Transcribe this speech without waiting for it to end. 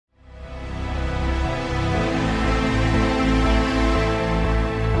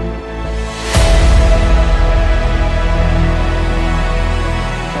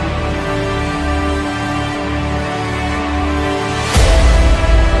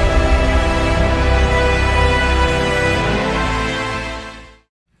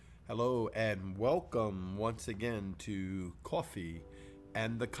Welcome once again to Coffee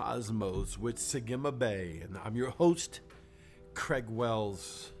and the Cosmos with Sagima Bay. And I'm your host, Craig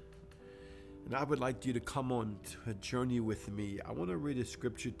Wells. And I would like you to come on to a journey with me. I want to read a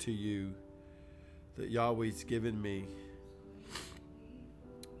scripture to you that Yahweh's given me.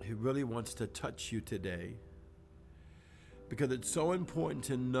 He really wants to touch you today, because it's so important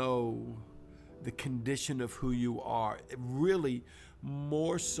to know the condition of who you are. It really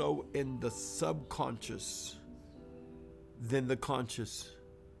more so in the subconscious than the conscious.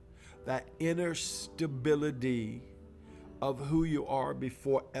 That inner stability of who you are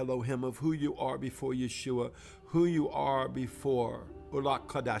before Elohim, of who you are before Yeshua, who you are before Ulak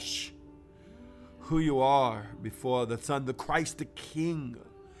Kadash, who you are before the Son, the Christ, the King,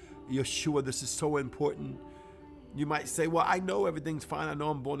 Yeshua. This is so important. You might say, well, I know everything's fine. I know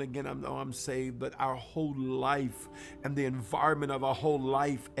I'm born again. I know I'm saved. But our whole life and the environment of our whole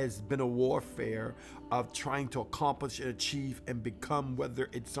life has been a warfare of trying to accomplish and achieve and become, whether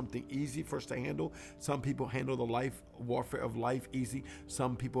it's something easy for us to handle. Some people handle the warfare of life easy.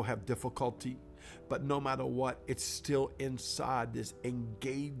 Some people have difficulty. But no matter what, it's still inside this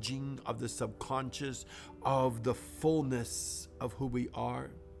engaging of the subconscious, of the fullness of who we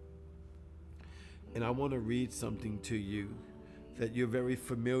are. And I want to read something to you that you're very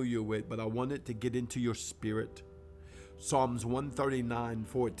familiar with, but I want it to get into your spirit. Psalms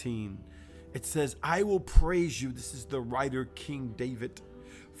 139:14. It says, I will praise you. This is the writer, King David.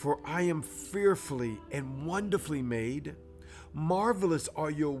 For I am fearfully and wonderfully made. Marvelous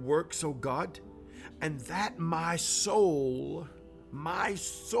are your works, O God. And that my soul,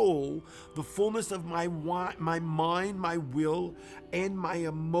 the fullness of my mind, my will, and my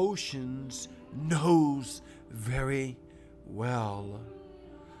emotions knows very well.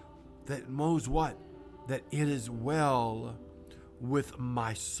 That knows what? That it is well with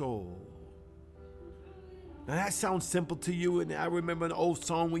my soul. Now that sounds simple to you, and I remember an old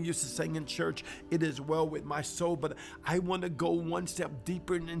song we used to sing in church, it is well with my soul, but I want to go one step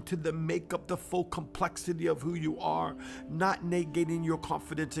deeper into the makeup, the full complexity of who you are, not negating your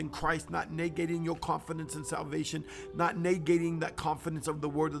confidence in Christ, not negating your confidence in salvation, not negating that confidence of the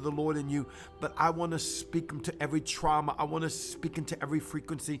word of the Lord in you, but I want to speak into every trauma, I want to speak into every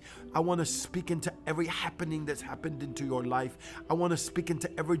frequency, I want to speak into every happening that's happened into your life, I want to speak into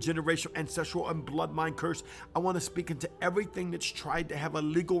every generational, ancestral, and bloodline curse. I want to speak into everything that's tried to have a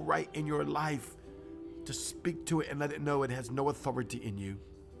legal right in your life, to speak to it and let it know it has no authority in you.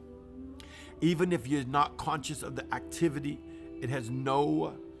 Even if you're not conscious of the activity, it has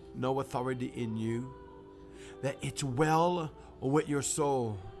no authority in you. That it's well with your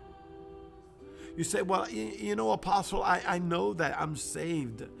soul. You say, well, you know, Apostle, I know that I'm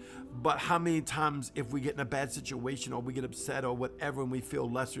saved. But how many times if we get in a bad situation or we get upset or whatever and we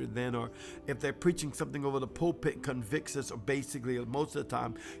feel lesser than, or if they're preaching something over the pulpit convicts us, or basically most of the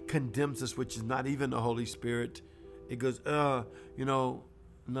time condemns us, which is not even the Holy Spirit. It goes, no,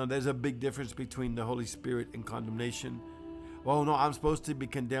 there's a big difference between the Holy Spirit and condemnation. Well, no, I'm supposed to be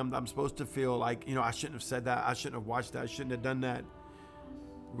condemned. I'm supposed to feel like, I shouldn't have said that. I shouldn't have watched that. I shouldn't have done that.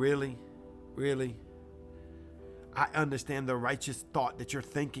 Really? I understand the righteous thought that you're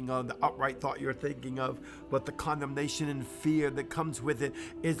thinking of, the upright thought you're thinking of, but the condemnation and fear that comes with it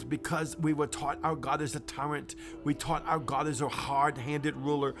is because we were taught our God is a tyrant. We taught our God is a hard-handed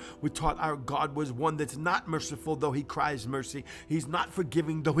ruler. We taught our God was one that's not merciful, though he cries mercy. He's not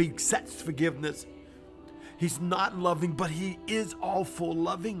forgiving, though he accepts forgiveness. He's not loving, but he is all full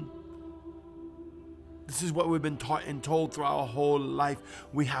loving. This is what we've been taught and told through our whole life.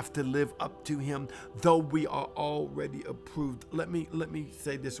 We have to live up to him, though we are already approved. Let me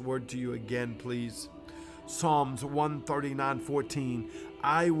say this word to you again, please. Psalms 139:14.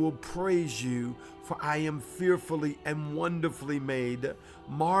 I will praise you, for I am fearfully and wonderfully made.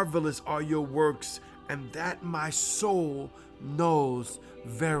 Marvelous are your works, and that my soul knows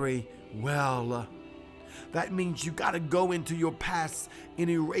very well. That means you got to go into your past and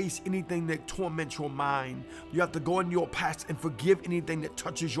erase anything that torments your mind. You have to go in your past and forgive anything that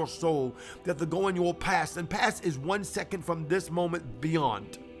touches your soul. You have to go in your past, and past is 1 second from this moment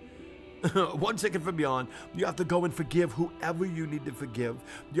beyond. 1 second from beyond. You have to go and forgive whoever you need to forgive.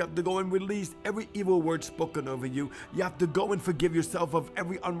 You have to go and release every evil word spoken over you. You have to go and forgive yourself of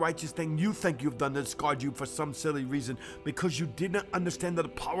every unrighteous thing you think you've done that scarred you for some silly reason, because you didn't understand the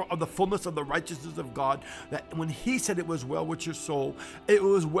power of the fullness of the righteousness of God, that when he said it was well with your soul, it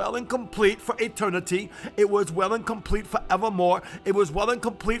was well and complete for eternity. It was well and complete forevermore. It was well and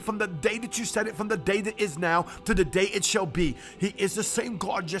complete from the day that you said it, from the day that is now to the day it shall be. He is the same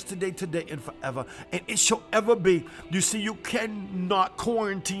God yesterday, today, today, and forever, and it shall ever be. You see, you cannot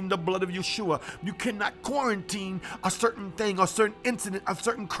quarantine the blood of Yeshua. You cannot quarantine a certain thing, a certain incident, a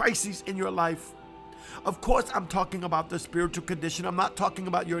certain crisis in your life. Of course, I'm talking about the spiritual condition. I'm not talking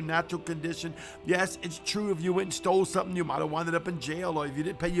about your natural condition. Yes, it's true. If you went and stole something, you might have wound up in jail, or if you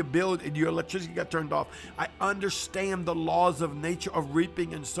didn't pay your bill and your electricity got turned off. I understand the laws of nature of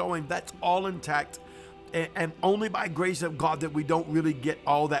reaping and sowing. That's all intact. And only by grace of God that we don't really get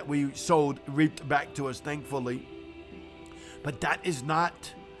all that we sowed reaped back to us, thankfully. But that is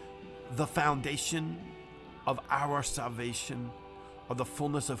not the foundation of our salvation, or the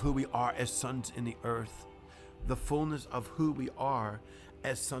fullness of who we are as sons in the earth. The fullness of who we are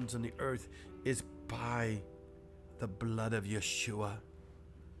as sons in the earth is by the blood of Yeshua.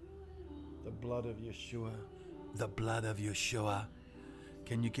 The blood of Yeshua. The blood of Yeshua.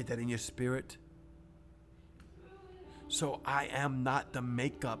 Can you get that in your spirit? So I am not the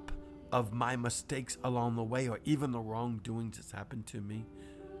makeup of my mistakes along the way, or even the wrongdoings that's happened to me,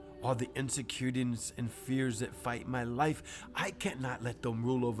 or the insecurities and fears that fight my life. I cannot let them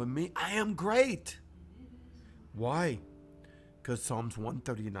rule over me. I am great. Why? Because Psalms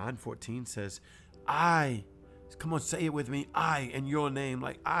 139:14 says, I, come on, say it with me, I in your name,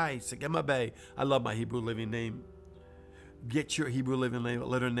 like I, Segema Bay. I love my Hebrew living name. Get your Hebrew living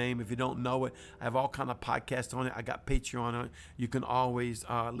letter name. If you don't know it, I have all kind of podcasts on it. I got Patreon on it. You can always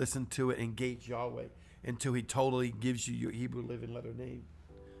listen to it, engage Yahweh until he totally gives you your Hebrew living letter name,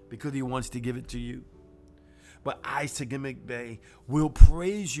 because he wants to give it to you. But I, Segema Bay, will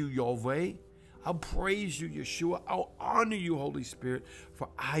praise you, Yahweh. I'll praise you, Yeshua. I'll honor you, Holy Spirit, for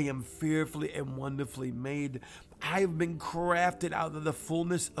I am fearfully and wonderfully made. I have been crafted out of the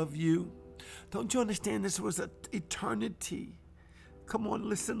fullness of you. Don't you understand? This was an eternity. Come on,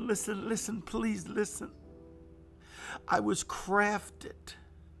 listen, please listen. I was crafted.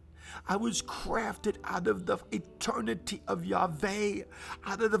 I was crafted out of the eternity of Yahweh,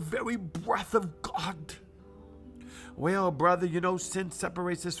 out of the very breath of God. Well, brother, you know, sin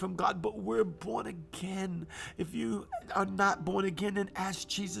separates us from God, but we're born again. If you are not born again, then ask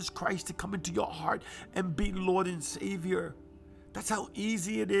Jesus Christ to come into your heart and be Lord and Savior. That's how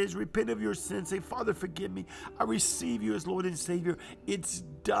easy it is. Repent of your sins. Say, Father, forgive me. I receive you as Lord and Savior. It's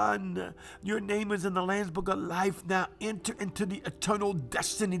done. Your name is in the Lamb's Book of Life. Now enter into the eternal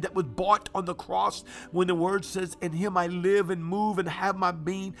destiny that was bought on the cross, when the word says, in him I live and move and have my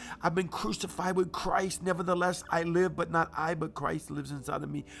being. I've been crucified with Christ. Nevertheless, I live, but not I, but Christ lives inside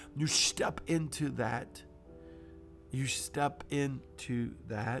of me. You step into that. You step into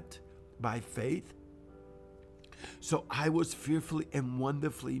that by faith. So I was fearfully and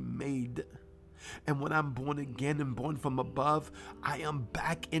wonderfully made. And when I'm born again and born from above, I am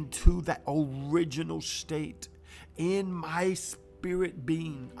back into that original state in my spirit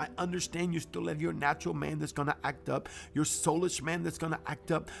being. I understand you still have your natural man that's going to act up, your soulish man that's going to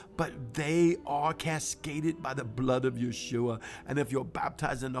act up, but they are cascaded by the blood of Yeshua. And if you're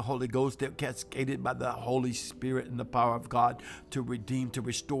baptized in the Holy Ghost, they're cascaded by the Holy Spirit and the power of God to redeem, to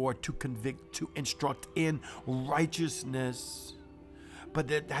restore, to convict, to instruct in righteousness. But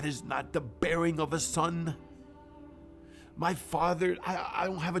that is not the bearing of a son. My father, I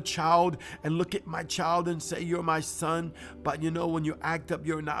don't have a child and look at my child and say, you're my son. But you know, when you act up,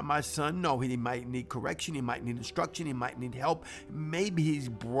 you're not my son. No, he might need correction. He might need instruction. He might need help. Maybe he's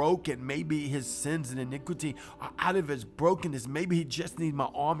broken. Maybe his sins and iniquity are out of his brokenness. Maybe he just needs my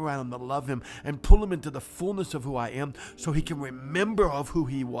arm around him to love him and pull him into the fullness of who I am, so he can remember of who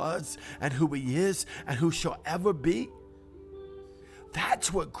he was and who he is and who shall ever be.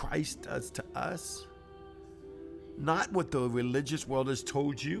 That's what Christ does to us. Not what the religious world has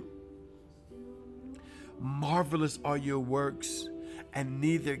told you. Marvelous are your works, and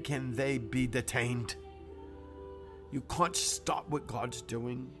neither can they be detained. You can't stop what God's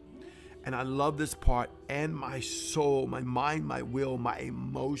doing. And I love this part. And my soul, my mind, my will, my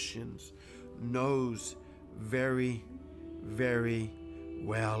emotions knows very, very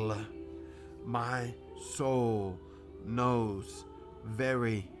well. My soul knows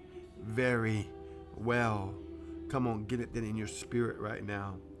very, very well. Come on, get it in your spirit right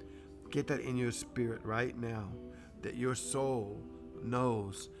now. Get that in your spirit right now, that your soul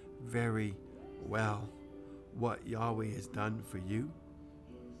knows very well what Yahweh has done for you,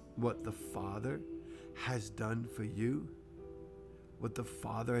 what the Father has done for you, what the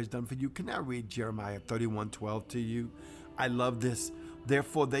Father has done for you. Can I read Jeremiah 31:12 to you? I love this.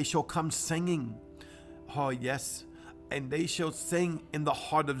 Therefore they shall come singing. Oh yes, and they shall sing in the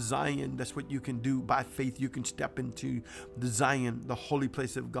heart of Zion. That's what you can do by faith. You can step into the Zion, the holy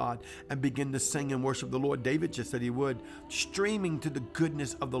place of God, and begin to sing and worship the Lord. David just said he would. Streaming to the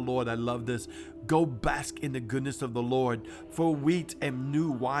goodness of the Lord. I love this. Go bask in the goodness of the Lord. For wheat and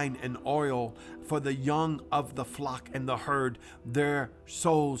new wine and oil, for the young of the flock and the herd, their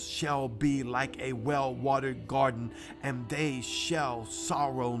souls shall be like a well-watered garden, and they shall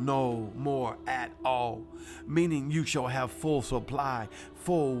sorrow no more at all. Meaning you shall have full supply,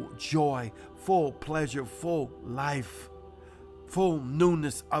 full joy, full pleasure, full life, full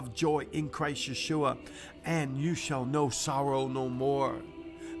newness of joy in Christ Yeshua, and you shall know sorrow no more.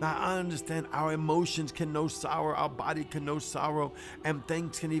 Now, I understand our emotions can know sorrow, our body can know sorrow, and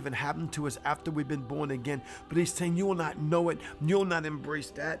things can even happen to us after we've been born again. But he's saying you will not know it. You'll not embrace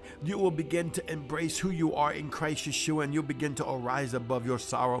that. You will begin to embrace who you are in Christ Yeshua, and you'll begin to arise above your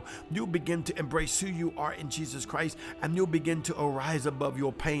sorrow. You'll begin to embrace who you are in Jesus Christ, and you'll begin to arise above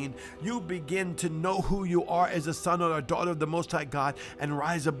your pain. You'll begin to know who you are as a son or a daughter of the Most High God, and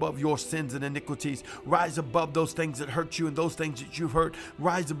rise above your sins and iniquities. Rise above those things that hurt you and those things that you've hurt.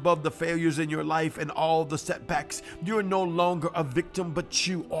 Rise above the failures in your life and all the setbacks. You're no longer a victim, but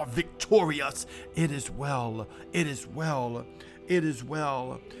you are victorious. It is well. It is well. It is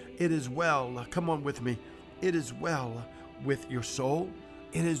well. It is well. Come on with me. It is well with your soul.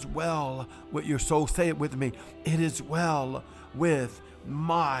 It is well with your soul. Say it with me. It is well with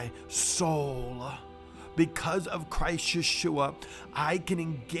my soul. Because of Christ Yeshua, I can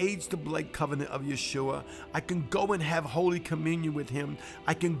engage the blood covenant of Yeshua. I can go and have Holy Communion with him.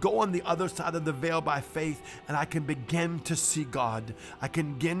 I can go on the other side of the veil by faith, and I can begin to see God. I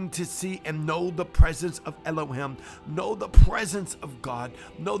can begin to see and know the presence of Elohim, know the presence of God,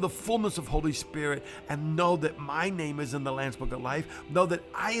 know the fullness of Holy Spirit, and know that my name is in the Lamb's Book of Life. Know that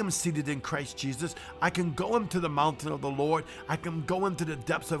I am seated in Christ Jesus. I can go into the mountain of the Lord. I can go into the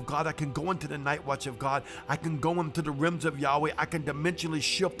depths of God. I can go into the night watch of God. I can go into the rims of Yahweh. I can dimensionally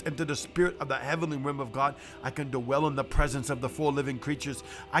shift into the spirit of the heavenly realm of God. I can dwell in the presence of the four living creatures.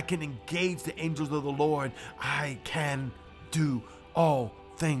 I can engage the angels of the Lord. I can do all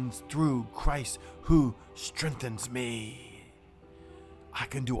things through Christ who strengthens me. I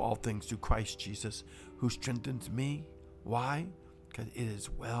can do all things through Christ Jesus who strengthens me. Why? Because it is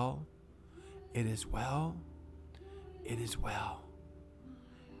well. It is well. It is well.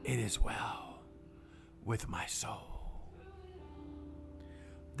 It is well with my soul.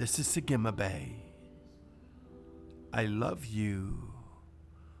 This is Sagima Bay. I love you.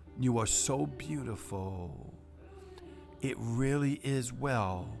 You are so beautiful. It really is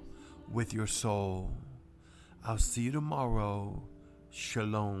well with your soul. I'll see you tomorrow.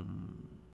 Shalom.